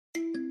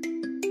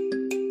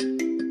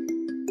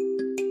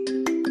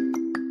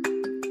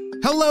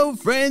Hello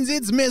friends,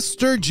 it's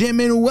Mr. Jim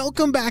and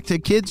welcome back to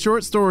Kids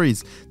Short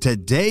Stories.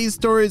 Today's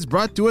story is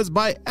brought to us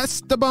by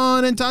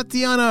Esteban and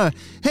Tatiana.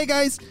 Hey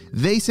guys,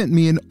 they sent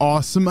me an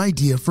awesome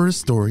idea for a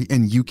story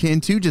and you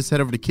can too. Just head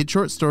over to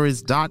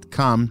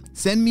kidshortstories.com,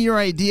 send me your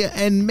idea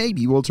and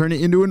maybe we'll turn it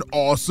into an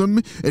awesome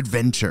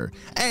adventure.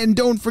 And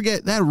don't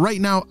forget that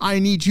right now I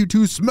need you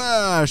to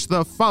smash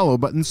the follow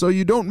button so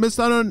you don't miss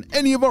out on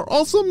any of our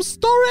awesome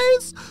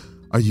stories.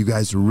 Are you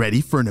guys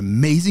ready for an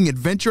amazing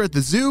adventure at the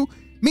zoo?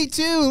 Me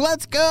too,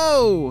 let's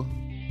go!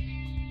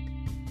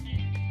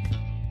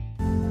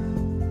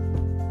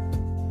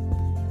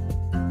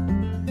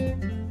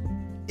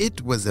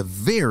 It was a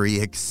very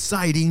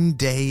exciting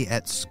day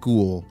at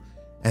school.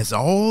 As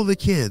all the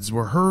kids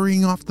were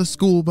hurrying off the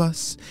school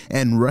bus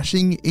and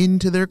rushing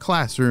into their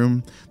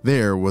classroom,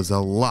 there was a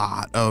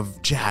lot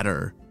of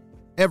chatter.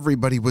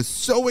 Everybody was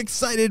so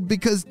excited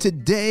because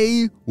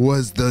today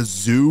was the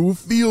zoo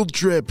field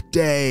trip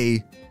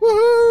day.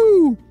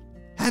 Woohoo!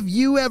 Have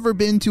you ever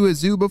been to a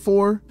zoo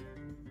before?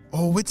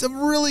 Oh, it's a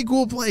really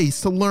cool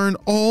place to learn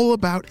all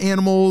about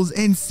animals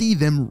and see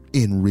them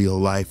in real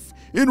life,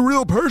 in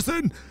real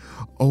person.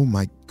 Oh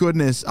my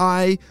goodness,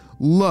 I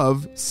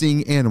love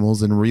seeing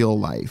animals in real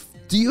life.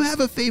 Do you have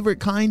a favorite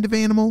kind of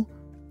animal?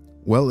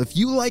 Well, if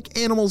you like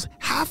animals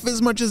half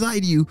as much as I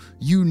do,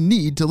 you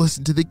need to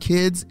listen to the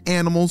Kids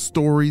Animal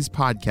Stories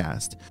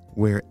podcast,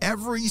 where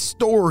every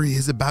story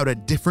is about a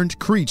different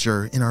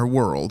creature in our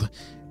world.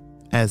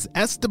 As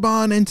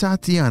Esteban and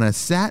Tatiana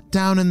sat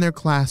down in their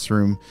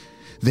classroom,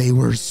 they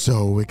were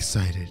so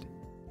excited.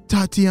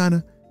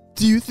 Tatiana,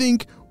 do you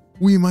think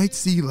we might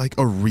see like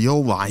a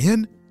real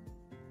lion?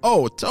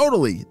 Oh,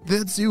 totally.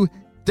 That zoo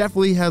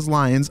definitely has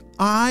lions.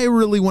 I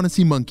really want to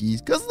see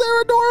monkeys because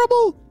they're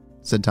adorable,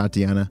 said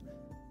Tatiana.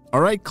 All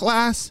right,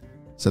 class,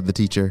 said the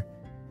teacher.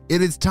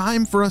 It is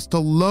time for us to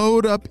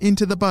load up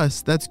into the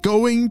bus that's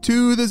going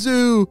to the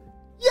zoo.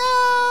 Yay!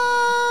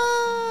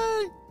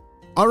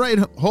 All right,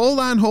 hold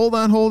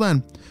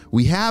on.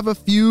 We have a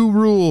few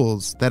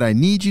rules that I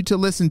need you to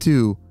listen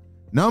to.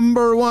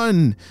 Number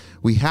 1,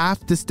 we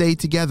have to stay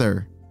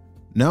together.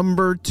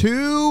 Number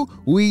 2,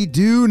 we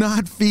do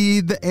not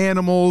feed the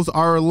animals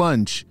our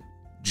lunch.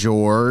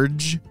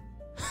 George.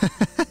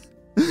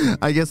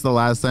 I guess the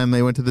last time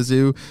they went to the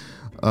zoo,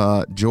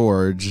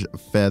 George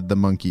fed the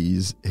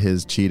monkeys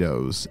his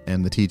Cheetos,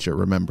 and the teacher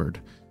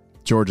remembered.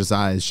 George's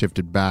eyes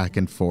shifted back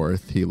and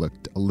forth. He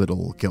looked a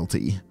little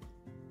guilty.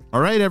 All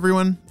right,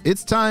 everyone,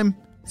 it's time.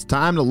 It's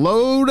time to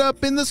load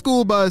up in the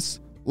school bus.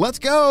 Let's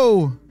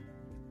go.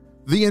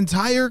 The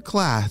entire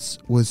class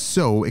was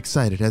so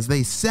excited as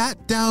they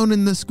sat down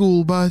in the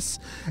school bus.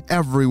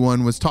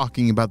 Everyone was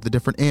talking about the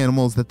different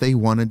animals that they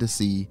wanted to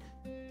see.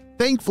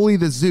 Thankfully,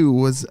 the zoo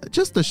was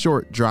just a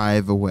short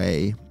drive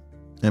away.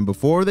 And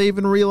before they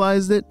even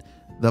realized it,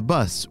 the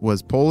bus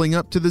was pulling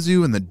up to the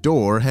zoo and the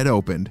door had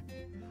opened.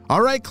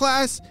 All right,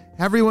 class,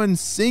 everyone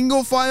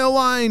single file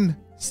line.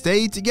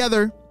 Stay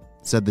together,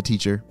 said the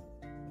teacher.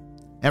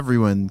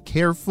 Everyone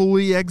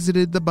carefully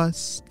exited the bus,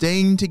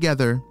 staying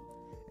together,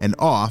 and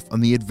off on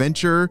the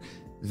adventure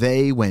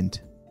they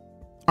went.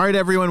 All right,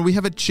 everyone, we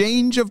have a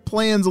change of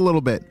plans a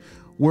little bit.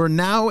 We're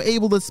now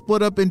able to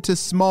split up into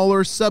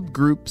smaller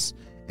subgroups,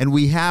 and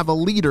we have a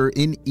leader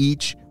in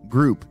each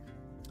group.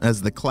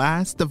 As the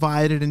class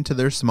divided into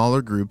their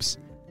smaller groups,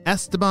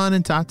 Esteban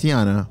and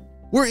Tatiana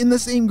were in the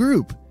same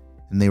group,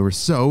 and they were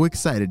so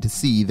excited to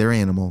see their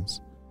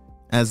animals.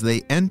 As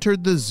they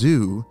entered the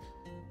zoo,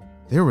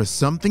 there was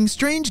something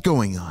strange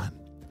going on.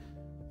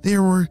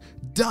 There were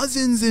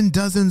dozens and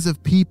dozens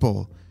of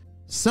people,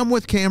 some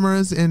with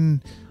cameras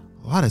and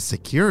a lot of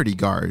security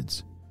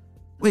guards.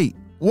 Wait,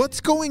 what's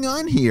going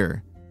on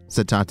here?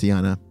 Said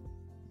Tatiana.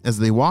 As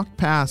they walked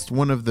past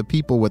one of the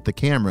people with the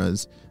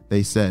cameras,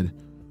 they said,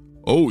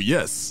 "Oh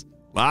yes,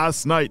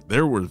 last night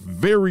there were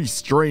very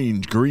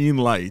strange green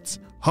lights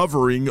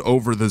hovering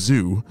over the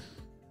zoo,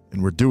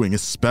 and we're doing a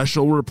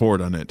special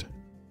report on it."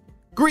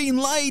 "Green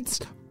lights?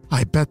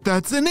 I bet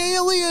that's an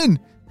alien,"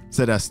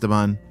 said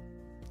Esteban.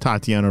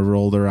 Tatiana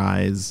rolled her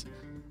eyes.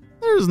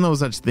 "There's no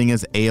such thing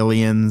as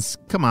aliens.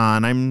 Come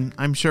on,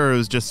 I'm sure it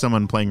was just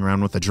someone playing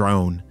around with a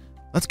drone.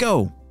 Let's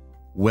go."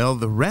 Well,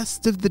 the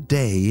rest of the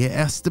day,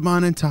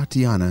 Esteban and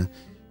Tatiana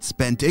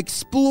spent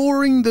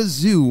exploring the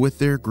zoo with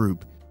their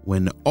group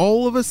when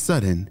all of a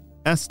sudden,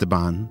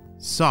 Esteban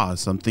saw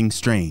something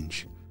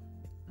strange.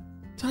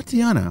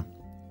 "Tatiana,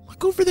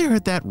 look over there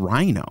at that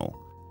rhino."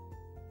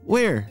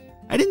 "Where?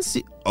 I didn't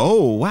see."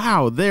 "Oh,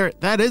 wow,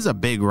 that is a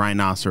big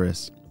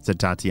rhinoceros," said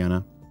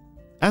Tatiana.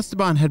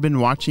 Esteban had been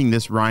watching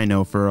this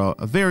rhino for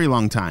a very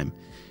long time,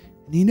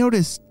 and he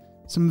noticed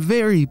some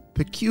very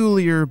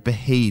peculiar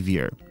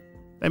behavior.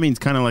 That means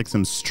kind of like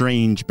some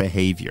strange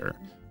behavior.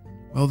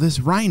 Well, this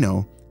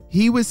rhino,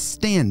 he was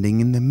standing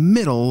in the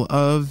middle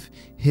of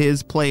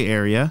his play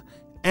area,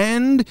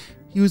 and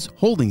he was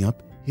holding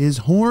up his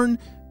horn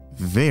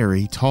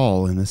very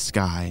tall in the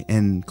sky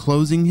and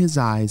closing his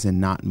eyes and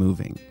not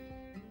moving.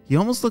 "He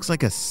almost looks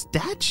like a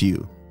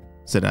statue,"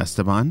 said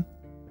Esteban.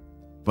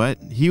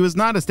 But he was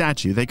not a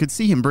statue. They could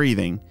see him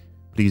breathing,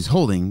 but he's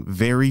holding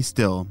very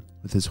still,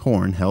 with his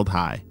horn held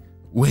high.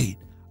 Wait,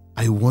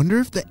 I wonder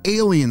if the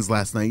aliens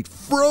last night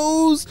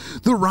froze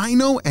the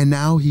rhino and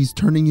now he's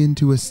turning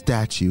into a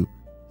statue,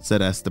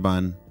 said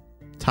Esteban.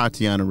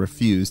 Tatiana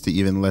refused to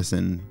even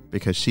listen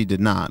because she did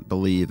not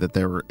believe that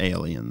there were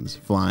aliens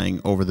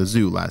flying over the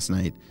zoo last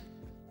night.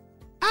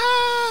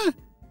 Ah,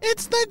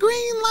 it's the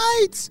green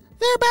lights!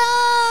 They're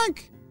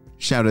back!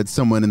 Shouted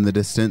someone in the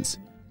distance.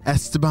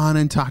 Esteban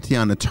and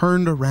Tatiana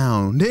turned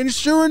around, and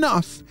sure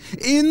enough,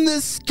 in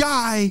the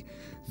sky,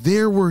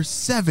 there were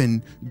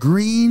 7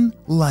 green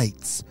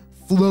lights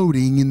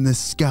floating in the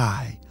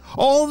sky.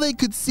 All they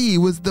could see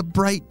was the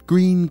bright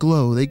green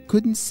glow. They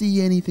couldn't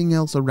see anything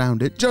else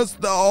around it,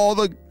 just all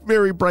the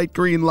very bright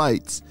green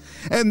lights.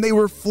 And they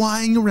were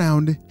flying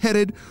around,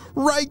 headed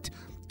right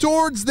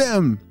towards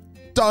them.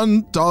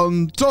 Dun,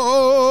 dun,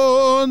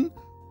 dun!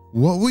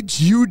 What would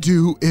you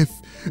do if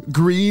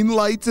green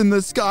lights in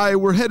the sky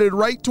were headed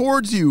right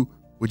towards you?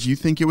 Would you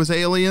think it was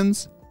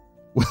aliens?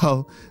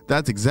 Well,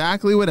 that's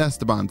exactly what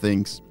Esteban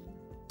thinks.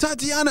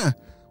 Tatiana,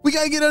 we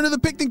gotta get under the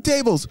picnic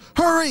tables.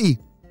 Hurry!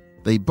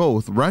 They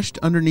both rushed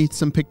underneath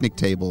some picnic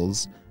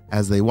tables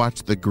as they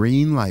watched the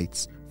green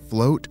lights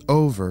float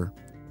over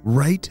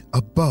right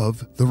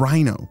above the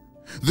rhino.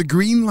 The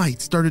green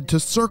lights started to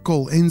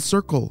circle and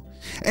circle,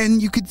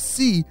 and you could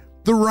see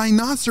the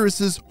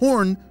rhinoceros's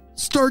horn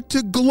start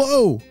to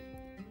glow.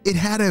 It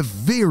had a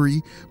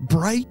very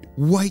bright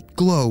white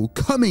glow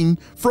coming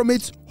from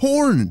its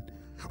horn.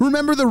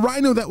 Remember the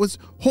rhino that was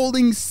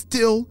holding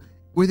still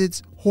with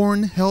its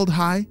horn held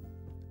high?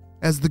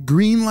 As the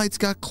green lights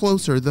got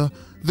closer, the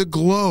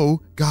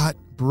glow got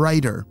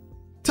brighter.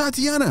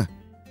 Tatiana,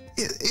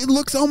 it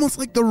looks almost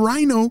like the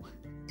rhino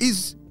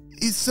is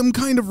some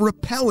kind of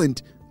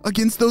repellent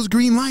against those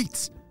green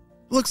lights.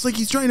 Looks like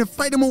he's trying to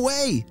fight them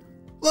away.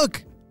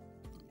 Look.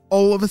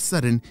 All of a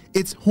sudden,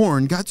 its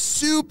horn got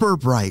super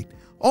bright,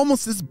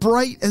 almost as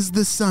bright as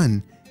the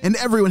sun, and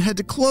everyone had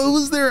to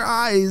close their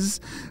eyes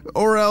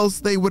or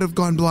else they would have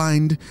gone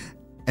blind.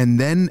 And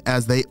then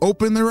as they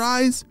opened their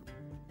eyes,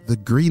 the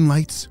green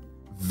lights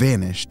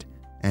vanished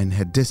and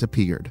had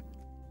disappeared.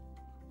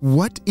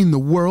 What in the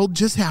world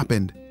just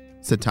happened?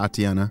 Said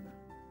Tatiana.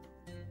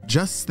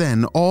 Just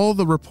then, all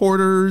the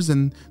reporters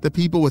and the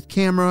people with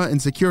camera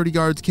and security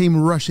guards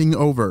came rushing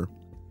over.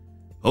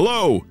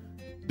 Hello!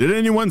 Did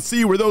anyone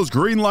see where those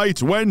green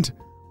lights went?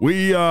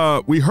 We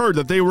heard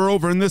that they were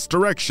over in this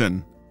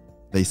direction,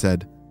 they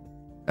said.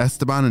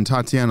 Esteban and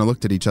Tatiana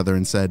looked at each other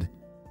and said,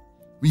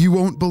 You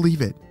won't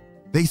believe it.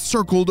 They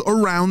circled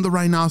around the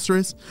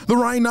rhinoceros. The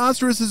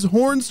rhinoceros's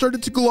horn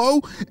started to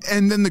glow,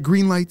 and then the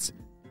green lights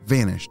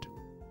vanished.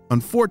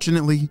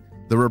 Unfortunately,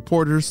 the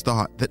reporters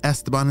thought that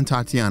Esteban and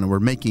Tatiana were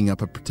making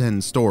up a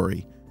pretend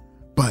story,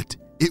 but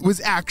it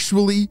was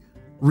actually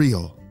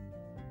real.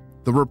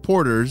 The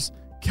reporters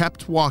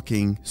kept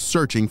walking,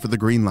 searching for the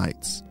green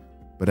lights,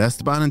 but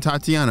Esteban and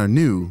Tatiana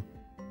knew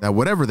that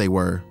whatever they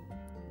were,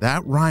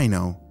 that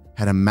rhino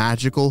had a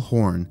magical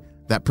horn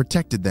that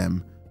protected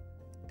them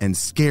and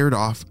scared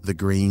off the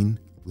green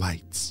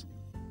lights.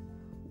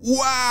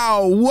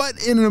 Wow,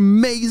 what an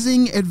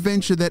amazing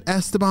adventure that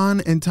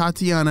Esteban and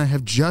Tatiana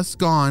have just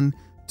gone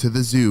to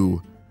the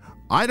zoo.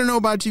 I don't know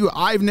about you,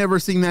 I've never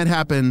seen that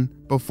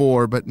happen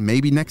before, but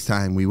maybe next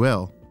time we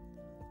will.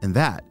 And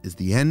that is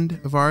the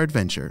end of our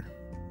adventure.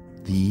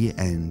 The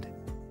end.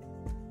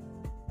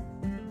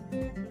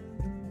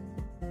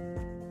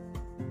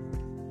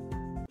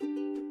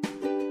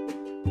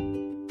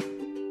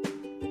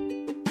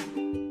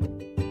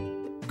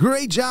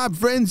 Great job,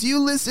 friends. You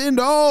listened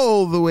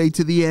all the way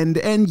to the end,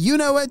 and you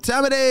know what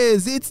time it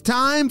is. It's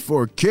time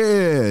for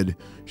Kid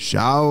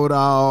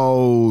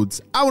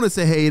Shoutouts. I want to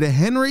say hey to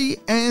Henry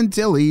and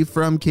Tilly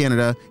from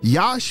Canada,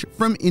 Yash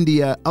from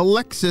India,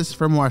 Alexis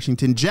from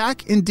Washington,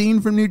 Jack and Dean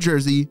from New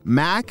Jersey,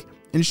 Mac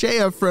and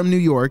Shea from New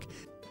York,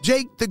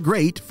 Jake the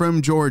Great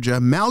from Georgia,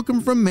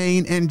 Malcolm from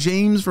Maine, and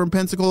James from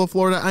Pensacola,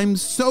 Florida. I'm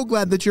so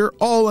glad that you're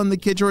all on the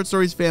Kid Short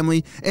Stories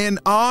family. And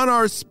on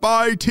our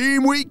spy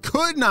team, we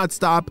could not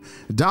stop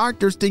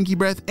Dr. Stinky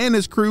Breath and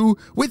his crew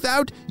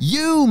without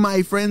you,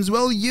 my friends.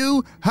 Well,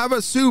 you have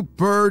a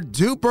super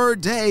duper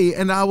day,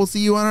 and I will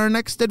see you on our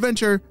next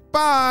adventure.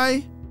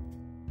 Bye.